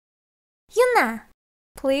Yuna.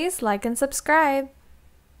 Please like and subscribe.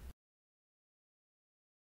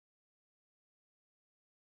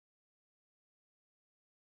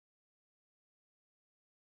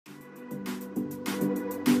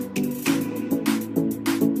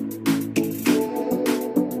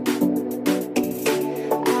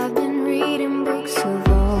 I've been reading books of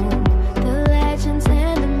old, the legends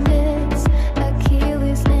and the myths,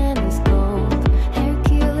 Achilles and his gold,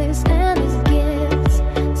 Hercules and his gifts,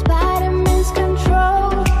 Spider-Man's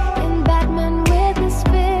control, and Batman with his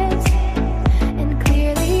fists. And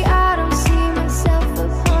clearly I don't see myself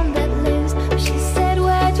upon that list. But she said,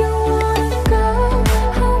 where'd you wanna go?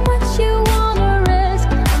 How much you wanna risk?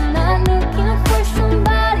 I'm not looking for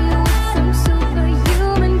somebody with some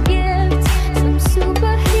superhuman gifts, some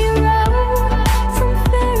superhero, some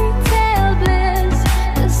fairy tale bliss.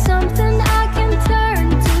 There's something I can turn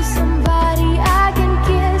to, somebody I can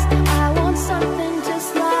kiss. I want something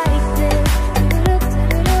just like this.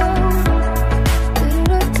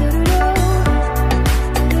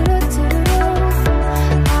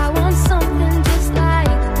 I want something just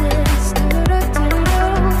like this.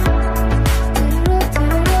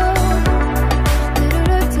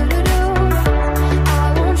 I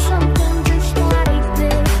want something just like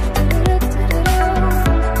this.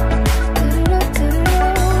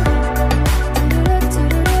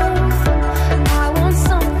 I want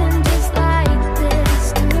something just like this.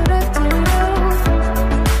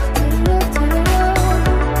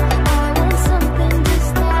 I want something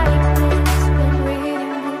just like this. Been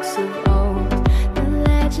reading books of old, the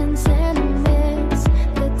legends and the myths,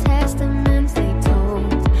 the testaments they told,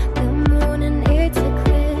 the moon and its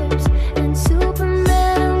eclipse, and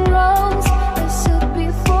Superman unrolls the silk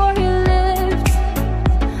before he lived.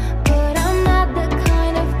 But I'm not the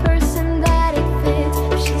kind of person that it fits.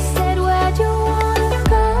 She said, where'd you wanna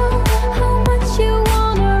go? How much you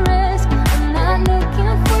wanna risk? I'm not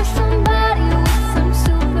looking for somebody with some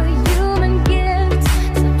superhuman gifts,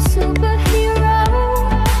 some superhero,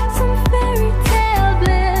 some fairy tale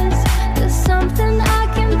bliss. There's something I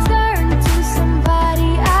can turn to, somebody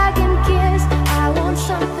I can kiss. I want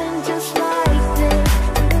something just like this.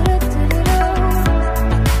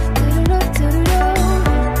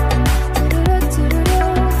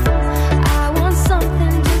 I want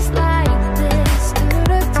something just like this. I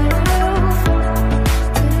want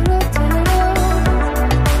something just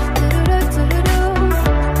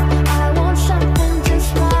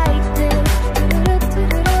like this.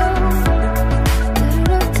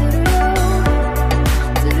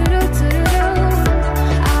 I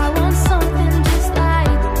want something just like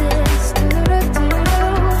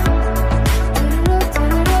this.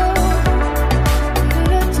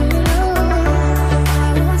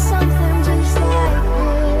 I want something just like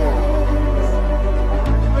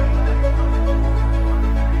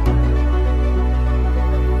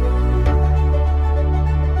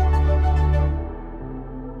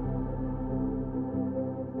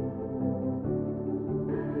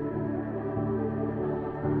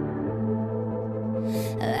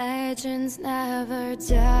Legends never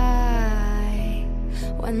die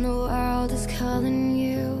when the world is calling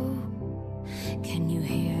you. Can you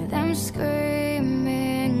hear them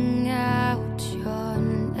screaming out your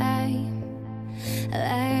name?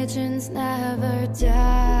 Legends never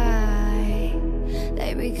die,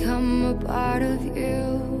 they become a part of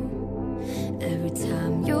you. Every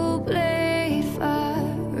time you bleed for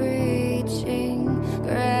reaching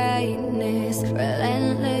greatness,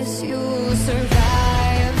 relentless, you survive.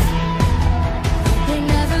 They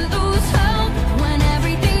never lose hope when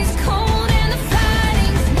everything's cold and the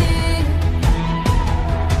fighting's near.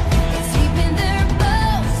 It's deep in their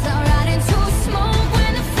bones, they'll rot into smoke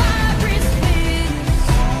when the fire is fierce.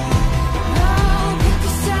 Oh, pick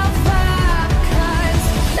yourself up, 'cause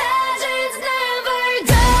legends never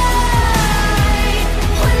die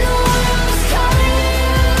when the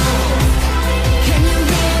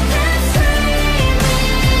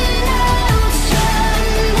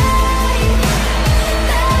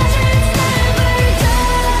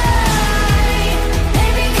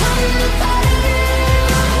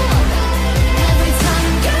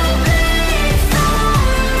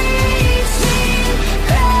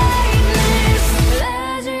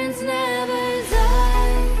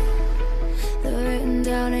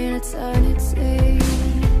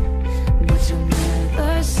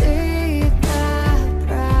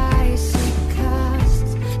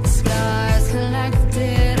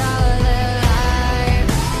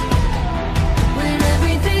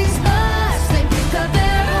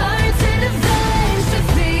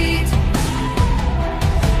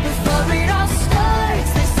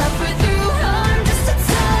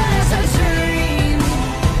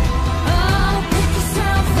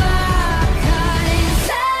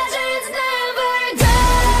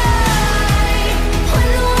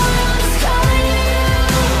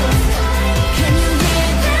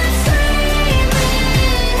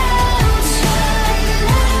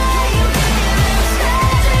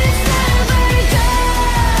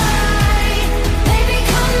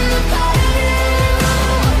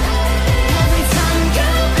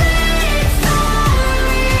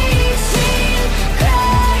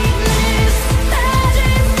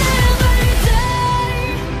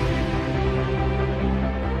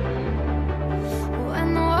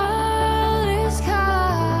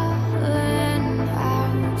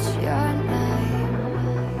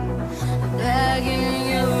dragging